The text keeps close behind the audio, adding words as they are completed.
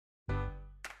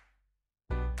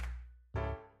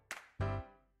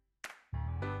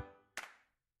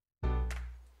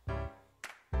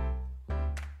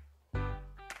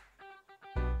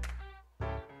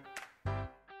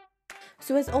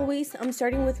So as always, I'm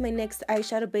starting with my NYX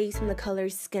eyeshadow base in the color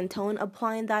Skintone,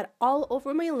 applying that all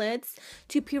over my lids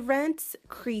to prevent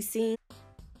creasing.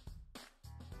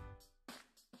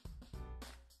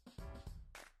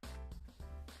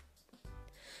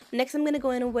 Next, I'm going to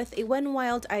go in with a Wet n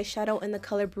Wild eyeshadow in the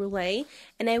color Brulee,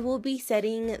 and I will be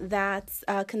setting that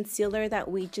concealer that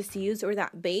we just used, or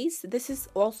that base. This is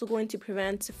also going to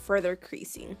prevent further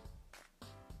creasing.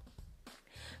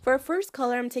 For our first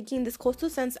color, I'm taking this Coastal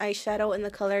Scents eyeshadow in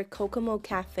the color Kokomo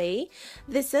Cafe.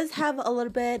 This does have a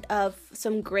little bit of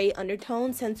some gray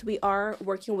undertone. Since we are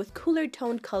working with cooler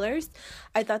toned colors,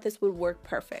 I thought this would work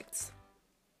perfect.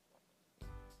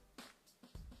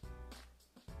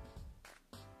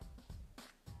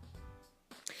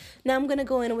 Now I'm going to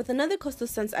go in with another Coastal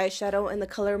Scents eyeshadow in the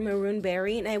color Maroon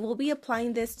Berry, and I will be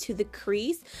applying this to the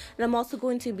crease, and I'm also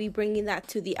going to be bringing that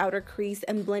to the outer crease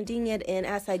and blending it in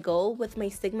as I go with my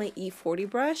Sigma E40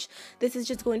 brush. This is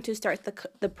just going to start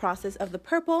the process of the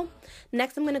purple.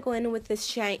 Next, I'm going to go in with this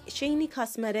Shany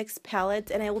Cosmetics palette,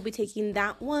 and I will be taking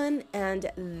that one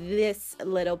and this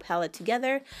little palette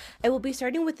together. I will be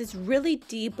starting with this really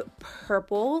deep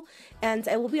purple, and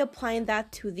I will be applying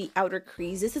that to the outer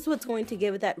crease. This is what's going to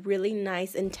give it that really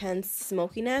nice intense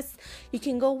smokiness. You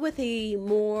can go with a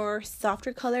more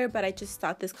softer color, but I just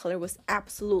thought this color was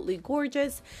absolutely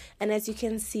gorgeous. And as you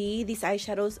can see, these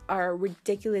eyeshadows are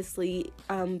ridiculously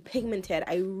pigmented.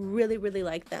 I really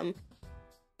like them.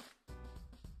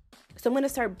 So I'm going to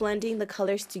start blending the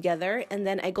colors together, and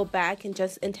then I go back and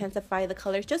just intensify the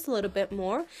colors just a little bit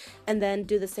more, and then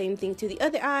do the same thing to the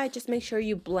other eye. Just make sure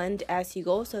you blend as you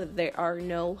go so that there are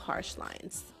no harsh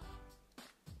lines.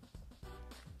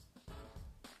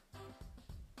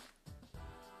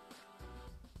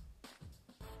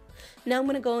 Now I'm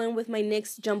going to go in with my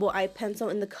NYX Jumbo Eye Pencil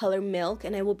in the color Milk,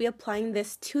 and I will be applying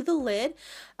this to the lid.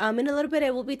 In a little bit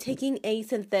I will be taking a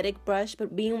synthetic brush,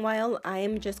 but meanwhile I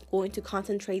am just going to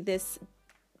concentrate this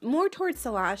more towards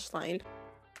the lash line.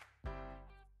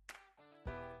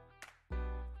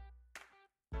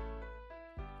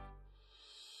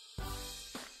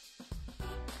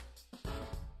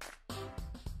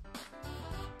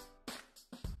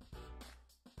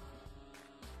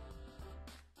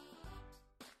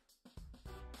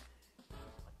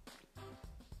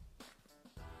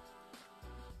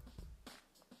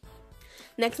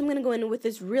 Next, I'm going to go in with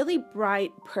this really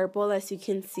bright purple. As you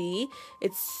can see,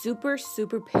 it's super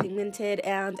pigmented,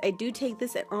 and I do take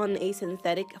this on a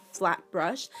synthetic flat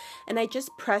brush, and I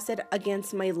just press it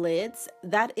against my lids.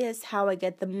 That is how I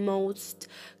get the most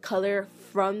color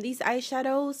from these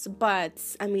eyeshadows, but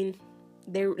I mean,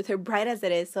 they're bright as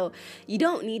it is, so you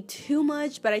don't need too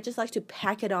much, but I just like to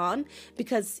pack it on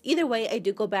because either way I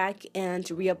do go back and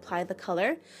reapply the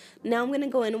color. Now I'm going to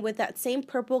go in with that same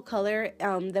purple color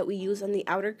that we use on the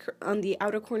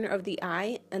outer corner of the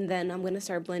eye, and then I'm going to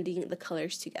start blending the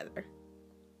colors together.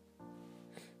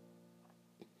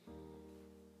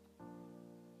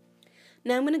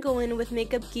 Now I'm going to go in with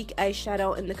Makeup Geek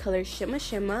eyeshadow in the color Shimma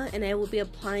Shimma, and I will be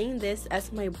applying this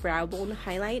as my brow bone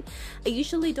highlight. I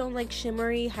usually don't like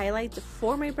shimmery highlights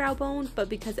for my brow bone, but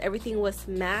because everything was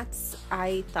matte,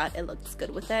 I thought it looks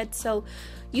good with it. So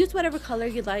use whatever color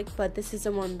you like, but this is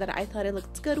the one that I thought it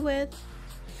looked good with.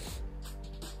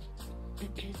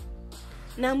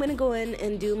 Now I'm going to go in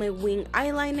and do my wing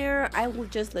eyeliner. I will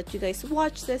just let you guys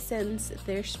watch this since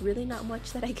there's really not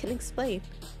much that I can explain.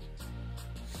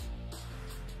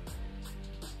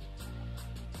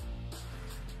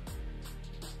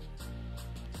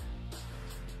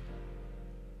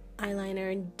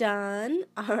 Eyeliner done.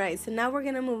 Alright, so now we're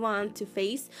gonna move on to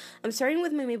face. I'm starting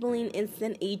with my Maybelline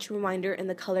Instant Age Reminder in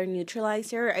the color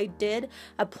Neutralizer. I did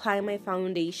apply my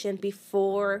foundation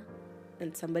before,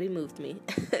 and somebody moved me,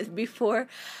 before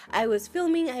I was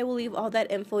filming. I will leave all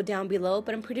that info down below,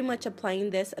 but I'm pretty much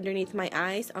applying this underneath my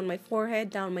eyes, on my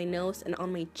forehead, down my nose, and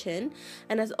on my chin.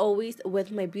 And as always,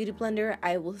 with my beauty blender,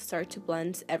 I will start to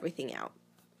blend everything out.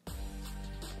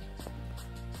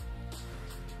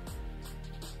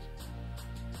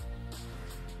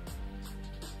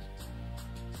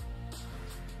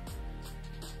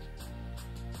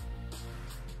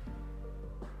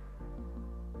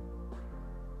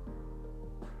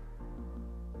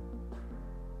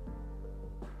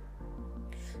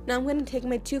 Now I'm going to take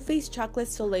my Too Faced Chocolate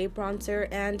Soleil bronzer,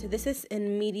 and this is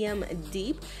in medium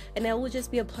deep, and I will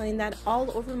just be applying that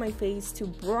all over my face to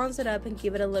bronze it up and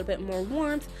give it a little bit more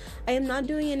warmth. I am not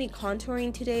doing any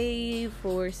contouring today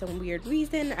for some weird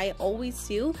reason. I always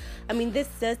do. I mean, this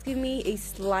does give me a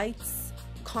slight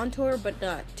contour, but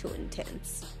not too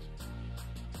intense.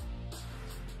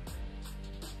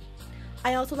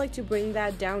 I also like to bring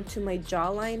that down to my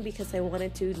jawline because I want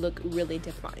it to look really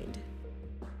defined.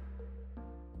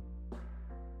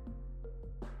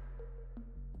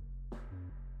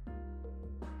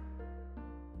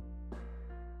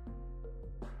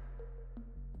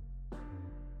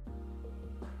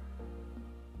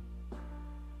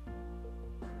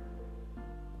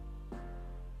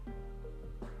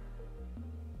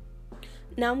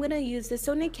 Now I'm going to use the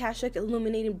Soleil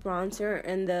illuminating bronzer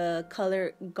in the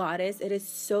color Goddess. It is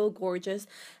so gorgeous.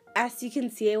 As you can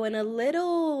see, I went a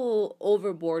little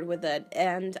overboard with it,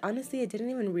 and honestly I didn't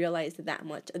even realize it that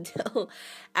much until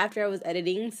after I was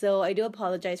editing, so I do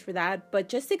apologize for that, but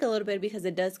just take a little bit because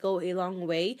it does go a long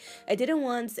way. I didn't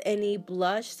want any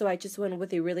blush, so I just went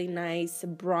with a really nice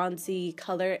bronzy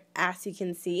color, as you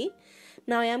can see.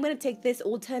 Now I am going to take this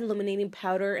Ulta illuminating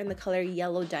powder in the color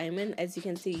Yellow Diamond. As you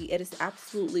can see, it is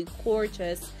absolutely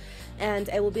gorgeous, and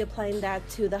I will be applying that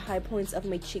to the high points of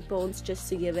my cheekbones just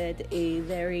to give it a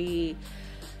very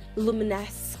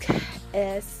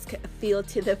luminesque-esque feel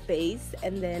to the face,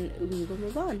 and then we will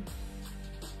move on.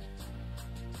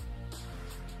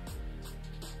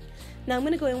 Now I'm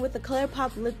going to go in with the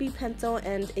ColourPop Lippy Pencil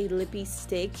and a lippy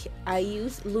stick. I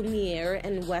use Lumiere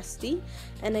and Westie,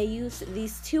 and I use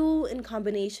these two in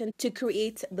combination to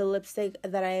create the lipstick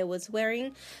that I was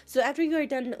wearing. So after you are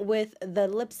done with the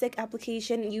lipstick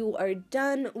application, you are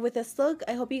done with this look.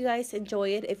 I hope you guys enjoy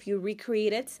it if you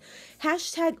recreate it.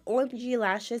 Hashtag OMG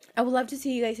lashes. I would love to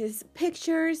see you guys'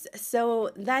 pictures. So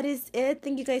that is it.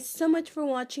 Thank you guys so much for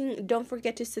watching. Don't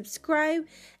forget to subscribe,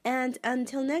 and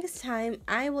until next time,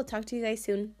 I will talk to you guys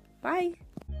soon. Bye!